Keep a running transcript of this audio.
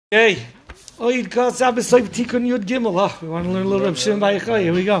Hey, Oid Kasab is like Tikkun Yud Gimel. We want to learn a little of Shimon Bayachai.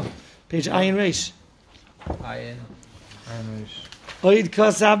 Here we go. Page Ayin Reish. Ayin Reish. Oid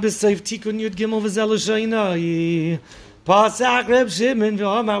Kasab is like Tikkun Yud Gimel v'zelu Shayna. Pasach Reb Shimon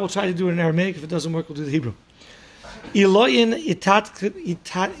v'Amar. We'll try to do it in Aramaic. If it doesn't work, we'll do the Hebrew. Eloyin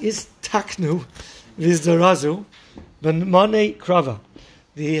istaknu v'zdarazu b'manei krava.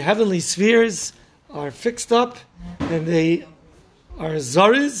 The heavenly spheres are fixed up, and they are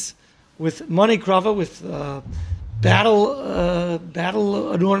zariz with money krava, with battle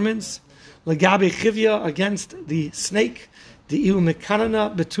adornments. Lagabe chivya, against the snake. The iu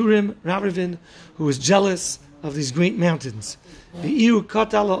mekanana beturim ravivin, who is jealous of these great mountains. The iu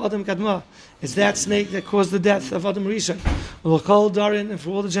katala adam kadma, is that snake that caused the death of Adam Rishon. Ulakol darin, and for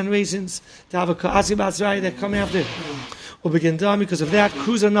all the generations to have a ka'asi batzrai that come after. Will begin done because of that.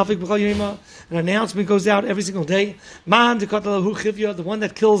 An announcement goes out every single day. Man the one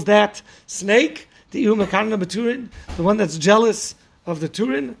that kills that snake, the one that's jealous of the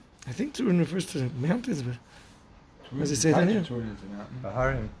Turin. I think Turin refers to the mountains, but what does it say that here?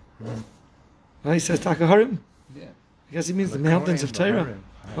 Baharim. He says Takaharim? Yeah. I guess he means the mountains of Torah.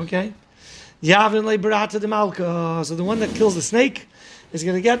 Okay. Yavin le barata de malka. So the one that kills the snake is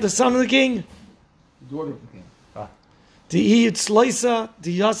going to get the son of the king. Daughter of the king. The Yitzloisa,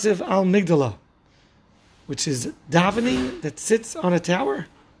 the Yosef al Migdala, which is davening that sits on a tower.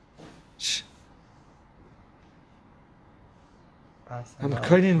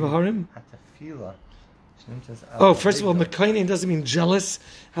 Mekainin v'harim. Oh, first of all, Mekainin doesn't mean jealous.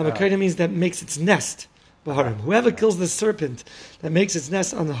 Mekainin means that makes its nest. V'harim. Whoever kills the serpent that makes its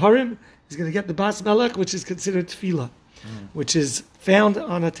nest on the harim is going to get the bas melech, which is considered tefillah, which is found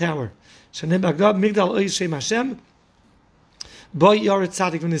on a tower. Shanim Bagdad Migdal Oiz Shem Hashem. Boy Yoret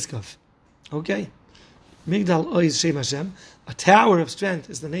Tzadik v'niskav. Okay? Migdal Oiz Shem Hashem. A tower of strength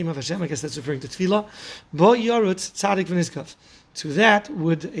is the name of Hashem. I guess that's referring to Tefillah. Boy Yoret Tzadik v'niskav. To that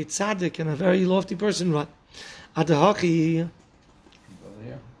would a tzaddik and a very lofty person run. Adahachi.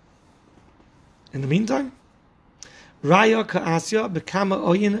 In the meantime, Raya Ka'asya Bekama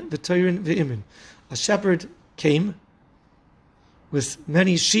Oyin V'Toyin V'imin. A shepherd came with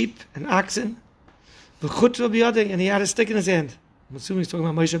many sheep and oxen. And he had a stick in his hand. I'm assuming he's talking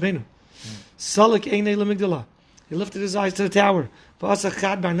about Moshe Rabbeinu. Salik Einei Lemigdala. He lifted his eyes to the tower.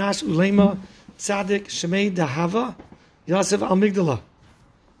 V'asachad Barnash Ulema Tzadik Shemei Dahava Yosef Al Migdala.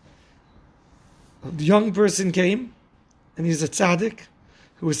 A young person came, and he's a tzaddik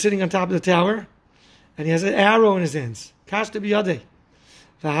who was sitting on top of the tower, and he has an arrow in his hands. Kashta biyadei.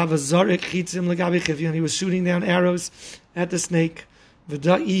 V'hava zarek chitzim legabi chivya, and he was shooting down arrows at the snake.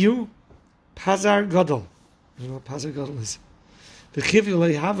 V'da iyu Pazar Gadol. You know what Pazar Gadol is? The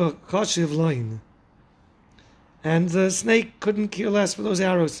chivulei have a kashiv line. And the snake couldn't care less for those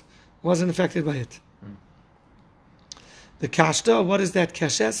arrows. Wasn't affected by it. The kashta, what is that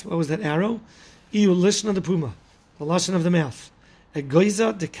keshes? What was that arrow? Iu lishna the puma. The lashon of the mouth. A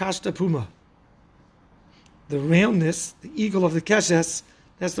goiza de kashta puma. The roundness, the eagle of the keshes,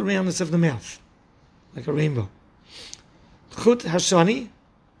 that's the roundness of the mouth. Like a rainbow. Chut hashani,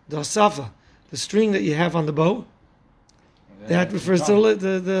 the asafa. The string that you have on the bow, that refers to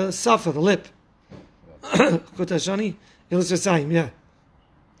the safa, the lip. Chut hashani, ilusasayim, yeah.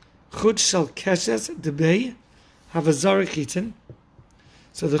 Chut shal keshes debei have a zarek chitin.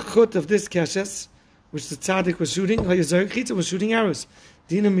 So the chut of this keshes, which the tzaddik was shooting, zarek chitin was shooting arrows.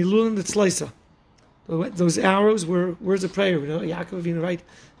 Dina milulin the tzlaisa. Those arrows were words of prayer. You know, Yaakov Avinu, right?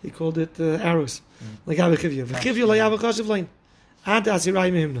 He called it arrows. Like Abachivya. V'chivya la yavachashiv lain. Ad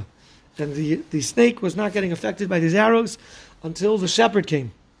asirayim himna. And the snake was not getting affected by these arrows until the shepherd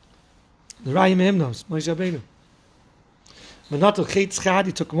came. The Rayim Himnos, Moshe Rabbeinu. Manatul Chet Schad,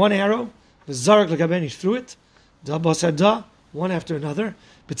 he took one arrow, the Zarek Lagaben, he threw it, Da Basarda, one after another,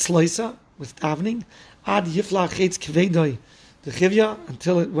 Bitzlaisa, with davening, Ad Yifla Chet Kvedoi, the Chivya,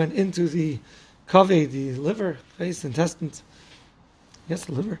 until it went into the Kaveh, the liver, face, intestines. Yes,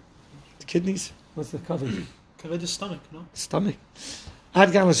 the liver. The kidneys. What's the Kaveh? Kaveh, the stomach, no? Stomach.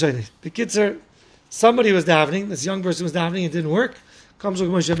 Ad Gan L'Shayne. The Kitzer, somebody was davening, this young person was davening, it didn't work. Comes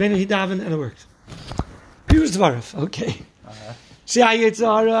with Moshe Rabbeinu, he davened, and it worked. Here's Dvarav, okay.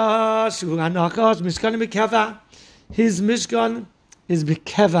 His Mishkan is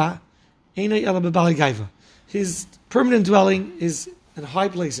Bekeva, Einay Ela B'Bali Gaiva. His permanent dwelling is in high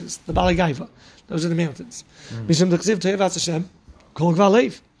places, the Bali Gaiva. Those are the mountains. Misham D'Chsiv Te'evas Hashem, Kol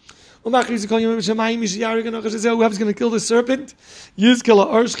Gvalev. Whoever's going to kill the serpent, he's going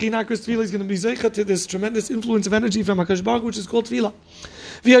to be zeicha to this tremendous influence of energy from HaKadosh Baruch Hu, which is called Tefillah.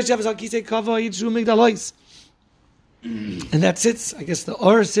 And that sits, I guess the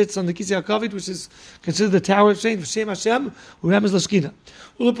Or sits on the Kisei HaKavod, which is considered the Tower of Strength, V'Shem Hashem, U'Remez L'Shkina.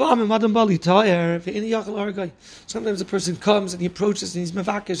 Sometimes a person comes and he approaches and he's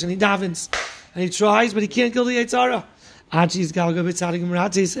vanquish and he davens and he tries, but he can't kill the Yetzirah. Until,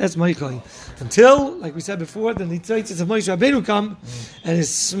 like we said before, the Nitzitzis of Moshe Rabbeinu come and it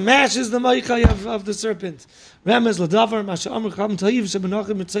smashes the Meichai of the serpent. Even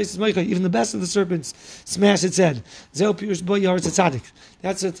the best of the serpents smash its head. That's what the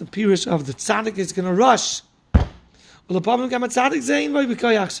Pirush of the Tzadik is going to rush.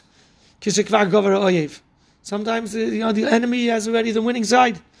 Sometimes the enemy has already the winning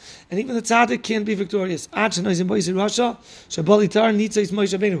side, and even the tzaddik can't be victorious. Until in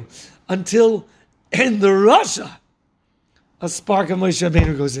the Russia, a spark of Moshe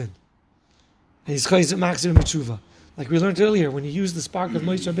Rabbeinu goes in, and he's chayes maximum tshuva. Like we learned earlier, when you use the spark of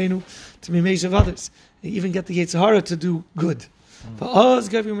Moshe Rabbeinu to be meish of others, you even get the Yetzirah to do good.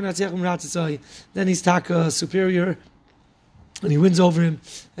 Then he's taka superior. And he wins over him,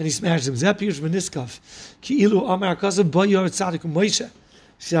 and he smashes him. Zepirush v'niskav, ki ilu amar kasav boyor tzadik u'Moshe,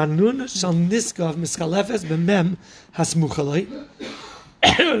 she'anun shal niskav miskalefes b'mem hasmuchalei.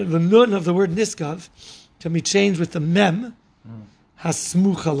 The nun of the word niskav can be changed with the mem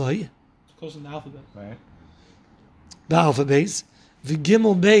hasmuchalei. It's close in the alphabet. Right. The alphabet.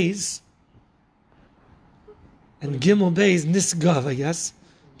 V'gimel beis, and gimel beis niskav, I guess.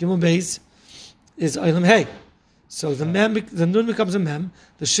 Gimel beis is olam hey. So the nun becomes a mem,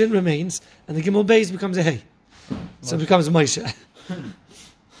 the shin remains, and the gimel beis becomes a hey. So it becomes Moshe.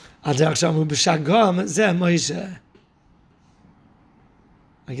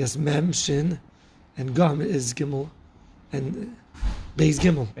 I guess mem, shin, and gam is gimel, and beis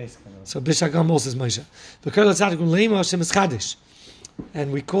gimel. So bishagam also is Moshe. The Kerla Tzadik Ulema Hashem is Chadish,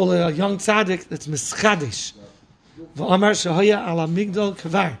 and we call a young tzaddik that's mischadish. V'amar shahaya ala migdal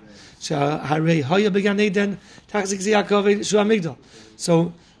kavar. So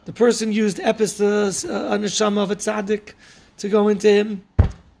the person used epistos, a neshama of a tzaddik, to go into him,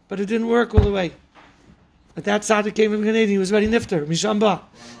 but it didn't work all the way. But that tzaddik came from Gan Eden, he was already nifter, mishamba.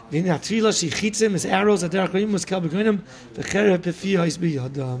 His arrows at derech was kel begonim, the cherev b'fiyah is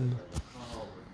biyadam.